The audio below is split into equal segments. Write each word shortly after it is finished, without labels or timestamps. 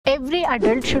every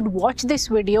adult should watch this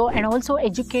video and also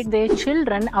educate their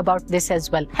children about this as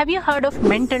well. Have you heard of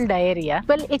mental diarrhea?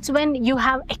 Well, it's when you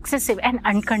have excessive and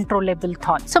uncontrollable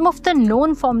thoughts. Some of the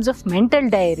known forms of mental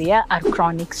diarrhea are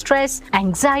chronic stress,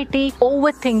 anxiety,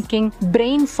 overthinking,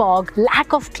 brain fog,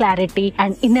 lack of clarity,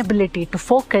 and inability to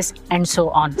focus, and so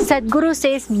on. Sadhguru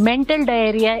says mental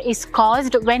diarrhea is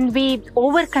caused when we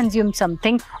overconsume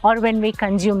something or when we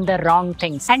consume the wrong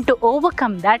things. And to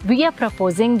overcome that, we are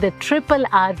proposing the triple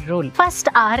R rule. First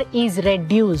R is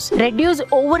reduce. Reduce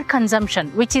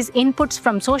overconsumption, which is inputs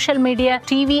from social media,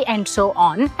 TV, and so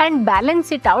on, and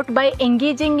balance it out by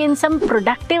engaging in some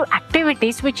productive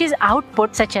activities, which is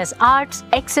output such as arts,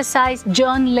 exercise,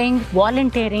 journaling,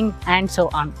 volunteering, and so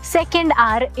on. Second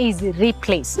R is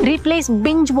replace. Replace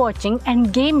binge watching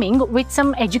and gaming with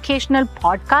some educational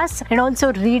podcasts and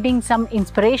also reading some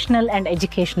inspirational and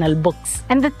educational books.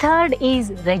 And the third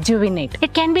is rejuvenate.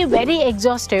 It can be very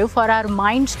exhaustive for our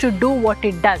minds to do what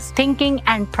it does, thinking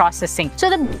and processing. So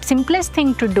the simplest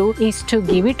thing to do is to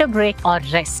give it a break or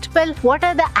rest. Well, what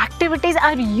are the activities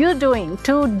are you doing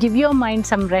to give your mind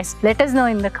some rest? Let us know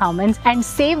in the comments and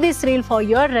save this reel for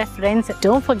your reference.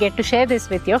 Don't forget to share this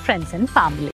with your friends and family.